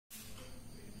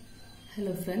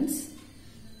Hello friends.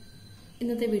 In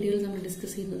this video, we will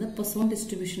discuss the Poisson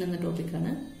distribution and the topic. In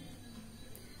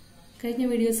the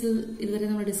videos, we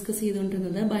will discuss the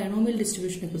binomial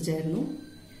distribution.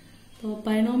 So,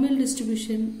 binomial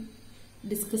distribution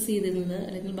discuss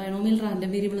the binomial random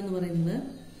variable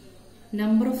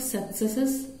number of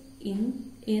successes in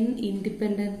n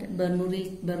independent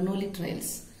Bernoulli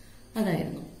trials. That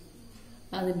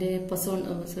is Poisson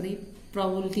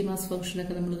probability mass function.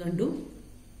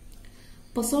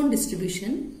 Poisson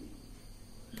distribution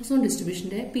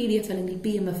PDF അല്ലെങ്കിൽ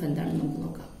PMF എന്താണെന്ന് നമുക്ക്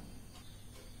നോക്കാം.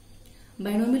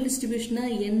 Binomial ഡിസ്ട്രിബ്യൂഷന്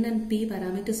n and p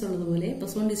parameters ഉള്ളതുപോലെ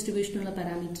Poisson ഡിസ്ട്രിബ്യൂഷനുള്ള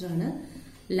parameter ആണ്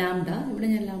lambda. ഇവിടെ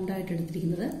ഞാൻ lambda ആയിട്ട്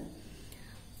എടുത്തിരിക്കുന്നത്.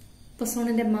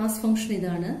 Poissonന്റെ മാസ് ഫംഗ്ഷൻ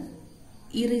ഇതാണ്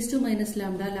e raised to minus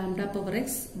lambda lambda power x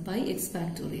by x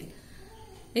factorial.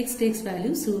 X takes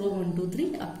value 0, 1, 2,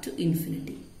 3 up to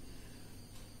infinity.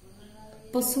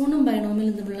 Poisson and binomial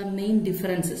are the main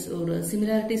differences or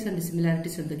similarities and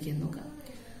dissimilarities.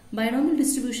 Binomial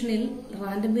distribution is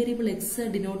random variable x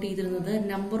denote either the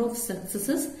number of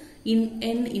successes in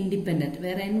n independent,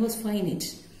 where n was finite.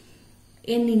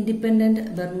 N independent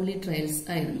Bernoulli trials.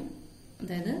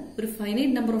 That is, a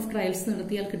finite number of trials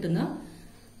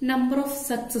number of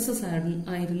successes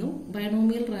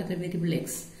binomial random variable x.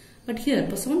 But here,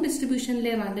 Poisson distribution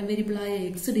random variable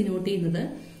x denote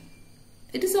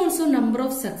it is also number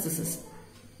of successes,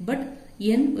 but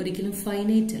n orikkalum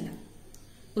finite alla.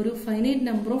 Oru finite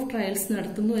number of trials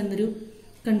nadathunnu ennoru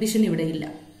condition ivide illa.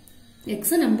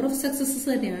 X number of successes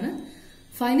thaneyana,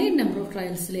 finite number of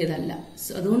trials ledalla.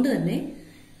 So adondu thanne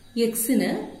x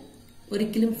ine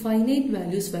orikkalum finite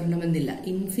values varanamennilla,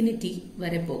 infinity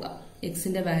vare pogam. X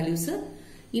inde values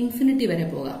infinity vare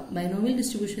pogam. Binomial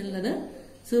distribution illadu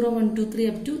 0, 1, 2, 3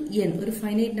 up to n, oru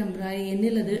finite number aaya n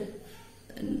illadu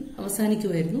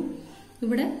അവസാനിക്കുമായിരുന്നു.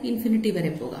 ഇവിടെ infinity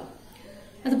വരെ പോകാം.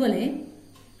 അതുപോലെ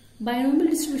binomial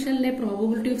ഡിസ്ട്രിബ്യൂഷനിലെ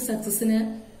probability of സക്സസിന്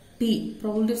p,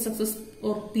 probability of success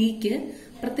or pക്ക്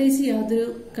പ്രത്യേകിച്ച് യാതൊരു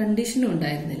കണ്ടീഷനും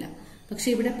ഉണ്ടായിരുന്നില്ല. പക്ഷെ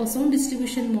ഇവിടെ Poisson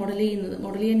distribution model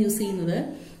ചെയ്യാൻ യൂസ് ചെയ്യുന്നത്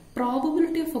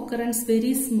probability of occurrence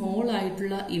very small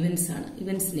ആയിട്ടുള്ള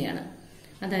ഇവന്റ്സിനെയാണ്.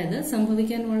 അതായത്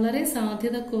സംഭവിക്കാൻ വളരെ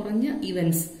സാധ്യത കുറഞ്ഞ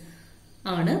ഇവന്റ്സ്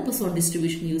ആണ് Poisson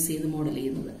ഡിസ്ട്രിബ്യൂഷൻ യൂസ് ചെയ്ത് മോഡൽ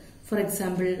ചെയ്യുന്നത്. For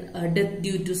example, death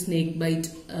due to snake bite,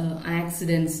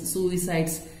 accidents,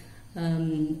 suicides,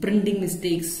 printing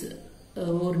mistakes,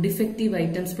 or defective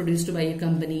items produced by a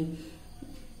company.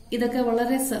 ഇതൊക്കെ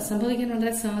വളരെ സംഭവിക്കാൻ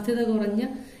വളരെ സാധ്യത കുറഞ്ഞ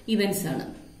ഇവന്റ്സ് ആണ്.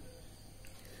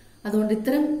 അതുകൊണ്ട്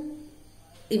ഇത്തരം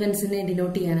ഇവന്റ്സിനെ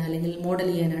ഡിനോട്ട് ചെയ്യാൻ അല്ലെങ്കിൽ മോഡൽ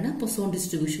ചെയ്യാനാണ് Poisson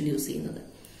ഡിസ്ട്രിബ്യൂഷൻ യൂസ് ചെയ്യുന്നത്.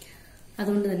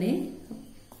 അതുകൊണ്ട് തന്നെ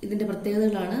ഇതിന്റെ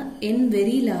പ്രത്യേകതകളാണ് n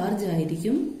വെരി ലാർജ്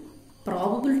ആയിരിക്കും,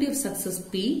 probability of success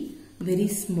p very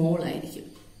small ആയിരിക്കും.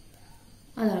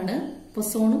 അതാണ്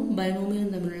Poissonഉം ബൈനോമിയലും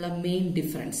തമ്മിലുള്ള മെയിൻ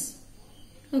ഡിഫറൻസ്.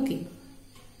 ഓക്കെ,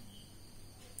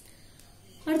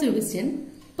 അടുത്തൊരു ക്വസ്റ്റ്യൻ,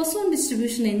 Poisson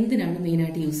ഡിസ്ട്രിബ്യൂഷൻ എന്തിനാണ് മെയിൻ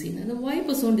ആയിട്ട് യൂസ് ചെയ്യുന്നത്? Y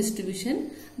Poisson distribution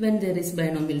when there is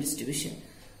binomial distribution?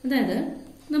 അതായത്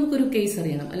നമുക്കൊരു കേസ്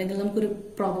അറിയണം അല്ലെങ്കിൽ നമുക്കൊരു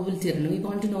പ്രോബബിലിറ്റി അറിയണം. We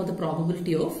want to know the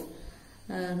probability of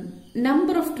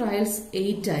number of trials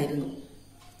 8 ആയിരുന്നു.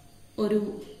 ഒരു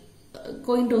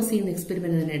കോയിൻ ടോസ് ചെയ്യുന്ന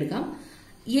എക്സ്പെരിമെന്റ് തന്നെ എടുക്കാം.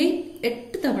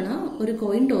 8 തവണ ഒരു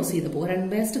കോയിൻ ടോസ് ചെയ്തപ്പോൾ, ഒരു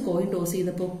അൺബേസ്ഡ് കോയിൻ ടോസ്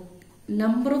ചെയ്തപ്പോൾ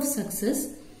നമ്പർ ഓഫ് സക്സസ്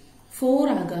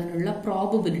 4 ആകാനുള്ള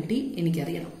പ്രോബബിലിറ്റി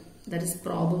എനിക്കറിയണം. That is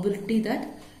probability that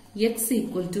x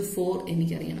equal to 4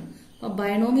 എനിക്കറിയണം. അപ്പൊ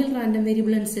ബൈനോമിയൽ റാൻഡം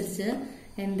വേരിയബിൾ അനുസരിച്ച്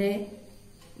എന്റെ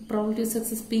പ്രോബബിലിറ്റി ഓഫ്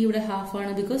സക്സസ് p ഇവിടെ ഹാഫ്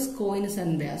ആണ്, ബിക്കോസ് കോയിൻ ഇസ്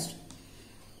അൺബേസ്ഡ്.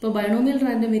 ഇപ്പൊ binomial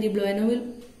random variable, binomial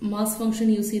mass function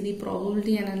use ചെയ്ത് ഈ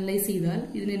പ്രോബബിലിറ്റി ഞാൻ അനലൈസ് ചെയ്താൽ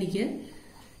ഇതിനെനിക്ക്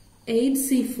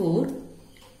 8c4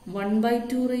 1 by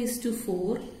 2 raised to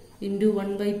 4 into 1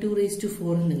 by 2 raised to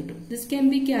 4 എന്ന് കിട്ടും. This can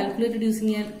be calculated using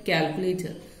a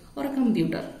calculator or a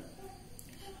computer.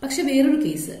 പക്ഷെ വേറൊരു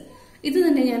കേസ്, ഇത്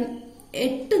തന്നെ ഞാൻ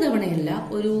 8 തവണയല്ല,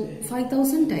 ഒരു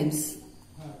 5000 ടൈംസ്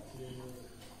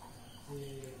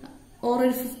ഓർ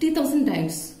ഒരു 50,000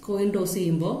 ടൈംസ് കോയിൻ ടോസ്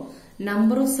ചെയ്യുമ്പോൾ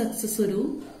നമ്പർ ഓഫ് സക്സസ് ഒരു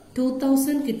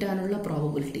 2000 കിട്ടാനുള്ള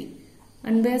പ്രോബബിലിറ്റി.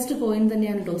 അൺബേസ്ഡ് കോയിൻ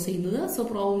തന്നെയാണ് ടോസ് ചെയ്യുന്നത്. So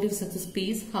probability of success p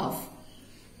is half.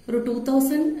 ഒരു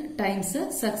 2000 ടൈംസ്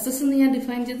സക്സസ് എന്ന് ഞാൻ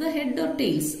ഡിഫൈൻ ചെയ്തത് ഹെഡ് ഓർ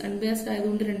ടെയിൽസ്, അൺബേസ്ഡ്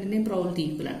ആയതുകൊണ്ട് രണ്ടിന്റെയും പ്രോബബിലിറ്റി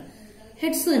ഈക്വൽ ആണ്.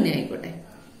 ഹെഡ്സ് തന്നെ ആയിക്കോട്ടെ,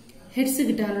 ഹെഡ്സ്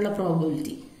കിട്ടാനുള്ള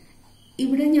പ്രോബബിലിറ്റി.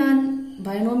 ഇവിടെ ഞാൻ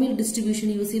ബൈനോമിയൽ ഡിസ്ട്രിബ്യൂഷൻ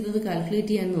യൂസ് ചെയ്തത്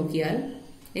കാൽക്കുലേറ്റ് ചെയ്യാൻ നോക്കിയാൽ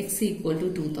x equal to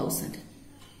 2000,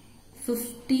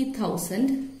 50,000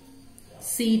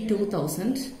 c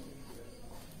 2000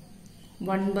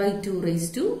 1 by 2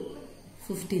 raised to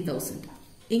 50,000.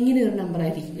 ഇങ്ങനെ ഒരു നമ്പർ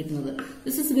ആയിരിക്കും കിട്ടുന്നത്.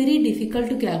 This is very difficult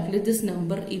to calculate this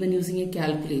number even using A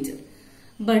calculator.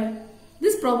 But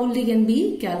this probability can be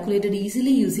calculated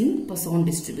easily using Poisson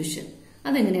distribution.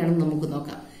 അതെങ്ങനെയാണെന്ന് നമുക്ക്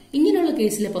നോക്കാം. ഇങ്ങനെയുള്ള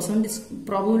കേസിലെ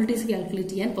പ്രോബബിലിറ്റീസ്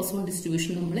കാൽക്കുലേറ്റ് ചെയ്യാൻ Poisson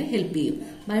ഡിസ്ട്രിബ്യൂഷൻ നമ്മളെ ഹെൽപ്പ് ചെയ്യും.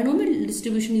 ബൈനോമിയൽ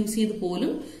ഡിസ്ട്രിബ്യൂഷൻ യൂസ് ചെയ്ത്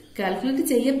പോലും കാൽക്കുലേറ്റ്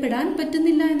ചെയ്യപ്പെടാൻ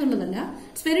പറ്റുന്നില്ല എന്നുള്ളതല്ല,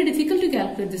 it's very difficult to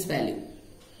calculate this value.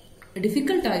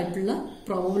 Difficult ആയിട്ടുള്ള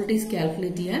പ്രോബബിലിറ്റീസ്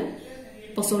കാൽക്കുലേറ്റ് ചെയ്യാൻ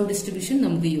Poisson ഡിസ്ട്രിബ്യൂഷൻ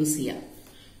നമുക്ക് യൂസ് ചെയ്യാം.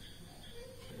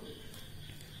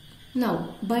 Now,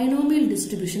 binomial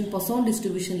distribution Poisson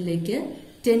ഡിസ്ട്രിബ്യൂഷനിലേക്ക്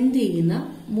tend ചെയ്യുന്ന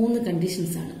 3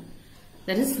 കണ്ടീഷൻസ് ആണ്.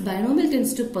 That is, binomial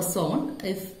tends to Poisson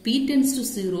if p tends to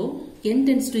 0, n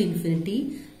tends to infinity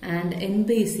and n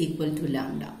by is equal to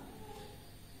lambda.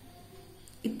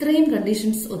 ഇത്രയും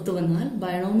conditions ഒത്തുവന്നാൽ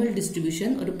binomial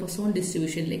distribution ഒരു Poisson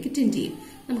ഡിസ്ട്രിബ്യൂഷനിലേക്ക് tend ചെയ്യും.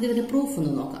 നമുക്കിതിന്റെ proof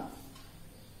ഒന്ന് നോക്കാം.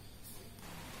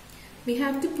 We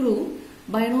have to prove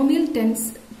binomial tends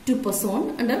to Poisson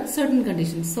under certain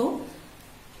conditions. So,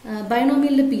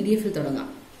 ബൈനോമിയലിന്റെ PDF തുടങ്ങാം.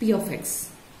 P of x,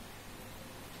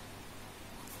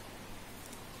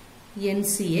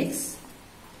 NCX,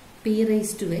 P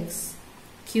raised to x,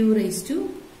 Q raised to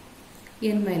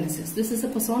n minus x. This is a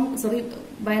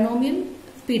binomial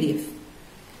PDF,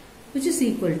 which is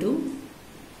equal to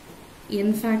n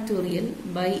factorial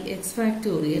by x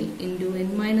factorial into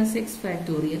n minus x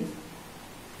factorial,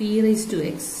 P raised to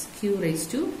x, Q raised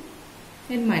to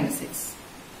n minus x.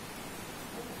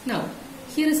 Now,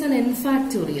 here is an n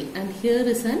factorial and here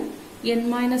is an n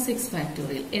minus x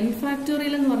factorial. n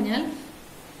factorial എന്ന് പറഞ്ഞാൽ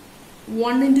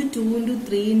 1 into 2 into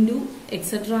 3 into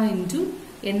etc. into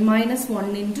n minus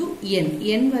 1 into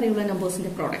n വരെയുള്ള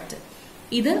നമ്പേഴ്സിന്റെ product.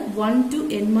 ഇത് 1 to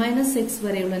n minus x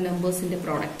വരെയുള്ള നമ്പേഴ്സിന്റെ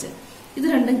product. ഇത്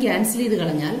രണ്ടും cancel ചെയ്ത്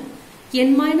കളഞ്ഞാൽ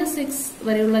n minus x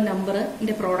വരെയുള്ള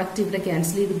നമ്പറിന്റെ പ്രോഡക്റ്റ് ഇവിടെ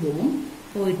ക്യാൻസൽ ചെയ്ത് പോകും.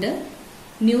 പോയിട്ട്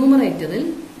ന്യൂമറേറ്ററിൽ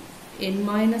n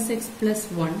minus x plus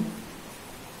 1,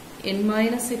 n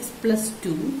minus x plus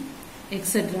 2,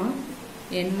 etc.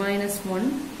 n minus 1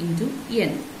 into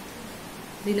n.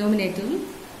 ഡിനോമിനേറ്ററിൽ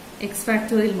x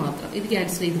ഫാക്ടോറിയൽ മാത്രം, ഇത്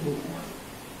ക്യാൻസൽ ചെയ്ത് പോകും.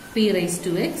 p raised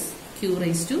to x, q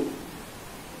raised to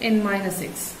n minus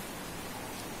x,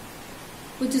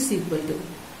 which is equal to,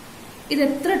 ഇത്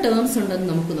എത്ര ടേംസ് ഉണ്ടെന്ന്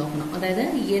നമുക്ക് നോക്കണം. അതായത്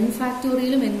n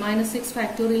ഫാക്ടോറിയലും n minus x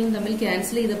ഫാക്ടോറിയലും തമ്മിൽ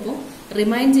ക്യാൻസൽ ചെയ്തപ്പോൾ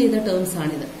റിമൈൻ ചെയ്ത ടേംസ്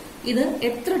ആണിത്. ഇത്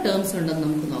എത്ര ടേംസ് ഉണ്ടെന്ന്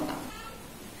നമുക്ക് നോക്കാം.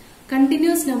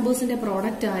 കണ്ടിന്യൂസ് നമ്പേഴ്സിന്റെ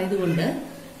പ്രോഡക്റ്റ് ആയതുകൊണ്ട്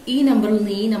ഈ നമ്പറിൽ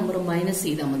നിന്ന് ഈ നമ്പർ മൈനസ്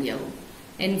ചെയ്താൽ മതിയാകും.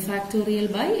 n factorial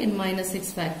by n minus x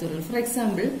factorial. For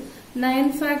example, 9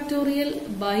 factorial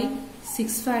by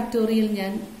 6 factorial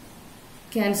ഞാൻ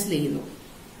ക്യാൻസൽ ചെയ്യുന്നു.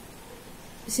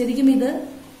 ശരിക്കും ഇത്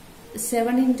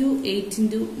 7 into 8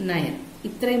 into 9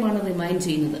 ഇത്രയുമാണ് റിമൈൻ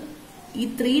ചെയ്യുന്നത്. ഈ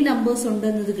 3 നമ്പേഴ്സ്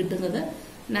ഉണ്ടെന്നത് കിട്ടുന്നത്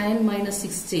 9 minus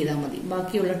 6 ചെയ്താൽ മതി.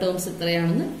 ബാക്കിയുള്ള ടേംസ്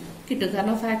ഇത്രയാണെന്ന് കിട്ടും.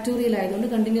 കാരണം ഫാക്ടോറിയൽ ആയതുകൊണ്ട്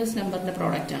കണ്ടിന്യൂസ് നമ്പറിന്റെ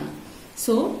പ്രോഡക്റ്റ് ആണ്.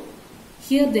 So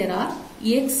here there are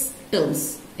x terms,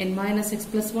 n minus x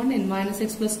plus 1, n minus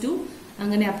x plus 2,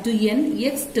 അങ്ങനെ up to n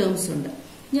x terms ഉണ്ട്.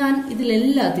 ഞാൻ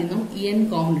ഇതിലെല്ലാത്തിനും n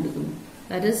കോമൺ എടുക്കുന്നു.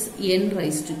 That is n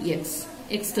raised to x.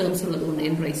 x terms ഉള്ളതുകൊണ്ട്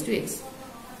n raised to x.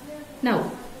 Now,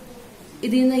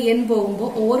 ഇതിൽ നിന്ന് n പോകുമ്പോൾ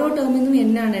ഓരോ ടേമിൽ നിന്നും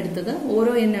n ആണ് എടുത്തത്,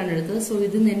 ഓരോ n ആണ് എടുത്തത്. സോ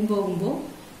ഇതിൽ നിന്ന് n പോകുമ്പോൾ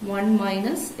 1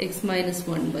 minus x minus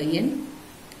 1 by n.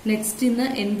 Next ഇന്ന്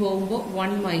n പോകുമ്പോൾ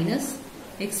 1 minus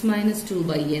x minus 2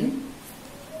 by n,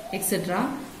 etc.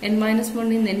 n minus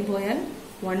 1 in n പോയാൽ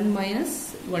 1 minus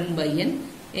 1 by n.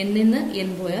 n in n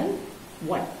പോയാൽ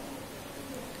 1.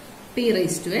 p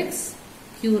raised to x,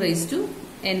 q raised to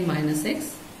n minus x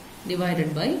divided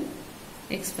by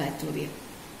x factorial.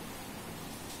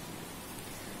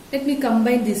 Let me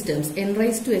combine these terms, n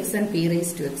raised to x and p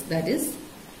raised to x. That is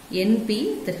np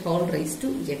that whole raised to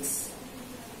x.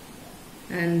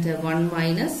 And 1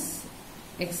 minus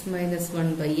x minus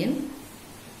 1 by n,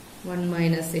 1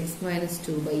 minus x minus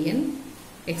 2 by n,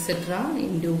 etc.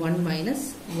 into 1 minus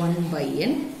 1 by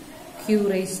n, q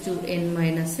raised to n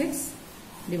minus x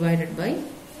divided by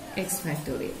x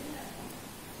factorial.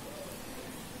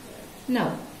 Now,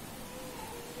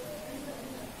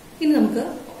 ഇനി നമുക്ക്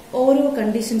ഓരോ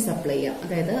conditions apply ചെയ്യാം.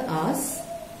 അതായത് as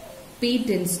p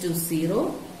tends to 0,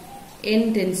 n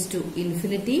tends to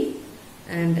infinity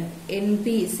and np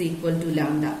is equal to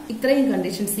lambda. ഇത്രയും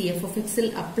conditions ഈ f of x ൽ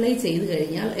apply ചെയ്ത്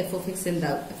കഴിഞ്ഞാൽ f of x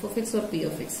എന്താകും? f of x or p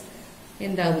of x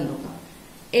എന്താകും നോക്കാം.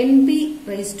 np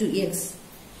raised to x,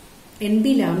 np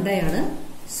ലാംഡയാണ്.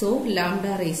 So lambda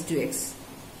raised to x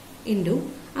into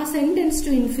as n tends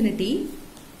to infinity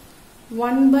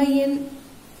 1 by n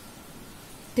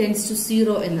tends to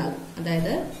 0 എന്നാകും.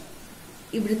 അതായത്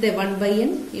ഇവിടുത്തെ 1 by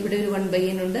n, ഇവിടെ ഒരു 1 by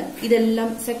n ഉണ്ട്. ഇതെല്ലാം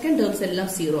second terms എല്ലാം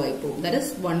 0 ആയി പോകും. That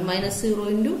is 1 minus 0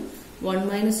 into 1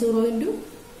 minus 0 into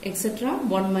etc.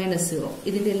 1 minus 0.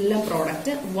 ഇതിന്റെ എല്ലാം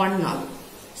പ്രോഡക്റ്റ് 1 ആകും.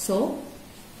 സോ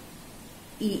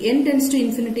ഈ n tends to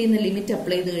infinity എന്ന ലിമിറ്റ്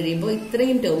അപ്ലൈ ചെയ്ത് കഴിയുമ്പോൾ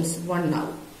ഇത്രയും ടേംസ് 1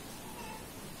 ആകും.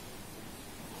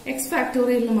 എക്സ്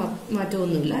ഫാക്ടോറിയലിന്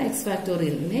മാറ്റമൊന്നുമില്ല. X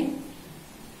ഫാക്ടോറിയലിനെ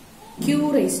q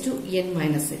raise to n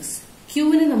minus X.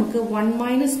 ക്യൂവിന് നമുക്ക് 1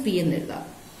 മൈനസ് പി എന്ന് എഴുതാം.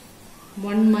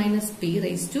 1 minus P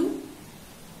raise to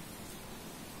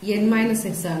n minus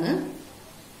X ആണ്,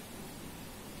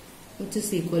 which is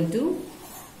equal to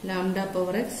lambda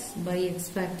power x by x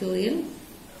factorial.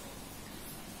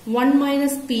 1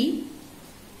 minus p,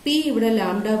 p ഇവിടെ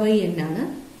lambda by n ആണ്.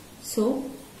 So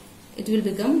it will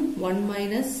become 1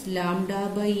 minus lambda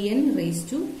by n raised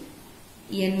to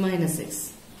n minus x,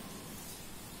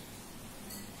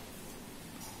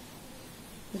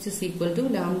 which is equal to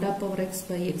lambda power x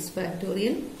by x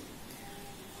factorial.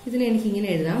 ഇതിനെ എനിക്ക് ഇങ്ങനെ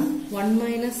എഴുതാം, 1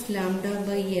 minus lambda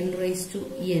by n raised to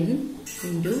n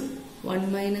into 1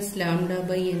 minus lambda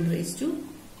by n raised to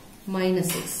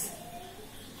minus x.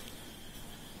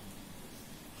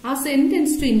 As n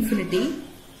tends to infinity,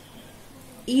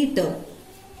 ഈ term,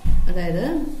 അതായത്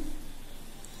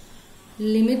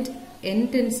limit n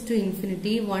tends to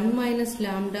infinity 1 minus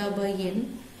lambda by n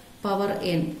power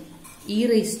n e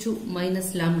raised to minus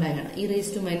lambda ആണ്. e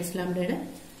raised to minus lambda യുടെ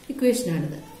equation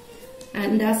ആണിത്.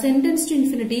 And as n tends to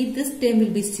infinity, this term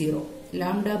will be 0.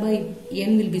 Lambda by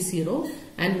n will be 0.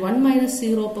 And 1 minus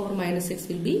 0 power minus x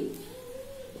will be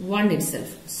 1 itself.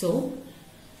 So,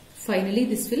 finally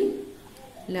this will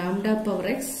lambda power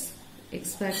x, x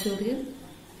factorial,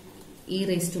 e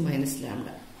raised to minus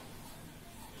lambda.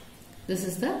 This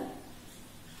is the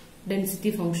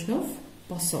density function of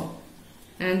Poisson.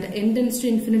 And n tends to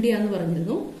infinity ആണെന്ന്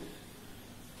പറഞ്ഞിരുന്നു.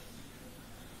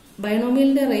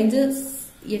 ബൈനോമിയലിന്റെ range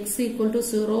x equal to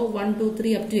 0, 1, 2,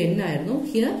 3 up to n ആയിരുന്നു.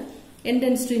 Here n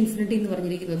tends to infinity എന്ന്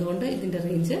പറഞ്ഞിരിക്കുന്നത് കൊണ്ട് ഇതിന്റെ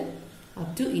range up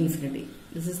to infinity.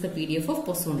 This is the PDF of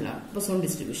Poisson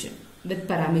distribution with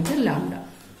parameter lambda.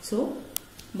 So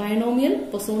binomial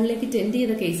പൊസോണിലേക്ക് tend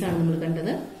ചെയ്ത കേസാണ് നമ്മൾ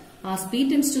കണ്ടത്. As p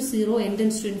tends to 0, n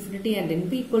tends to infinity and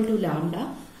np equal to lambda,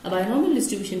 a binomial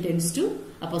distribution tends to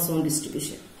a Poisson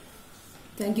distribution.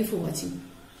 Thank you for watching.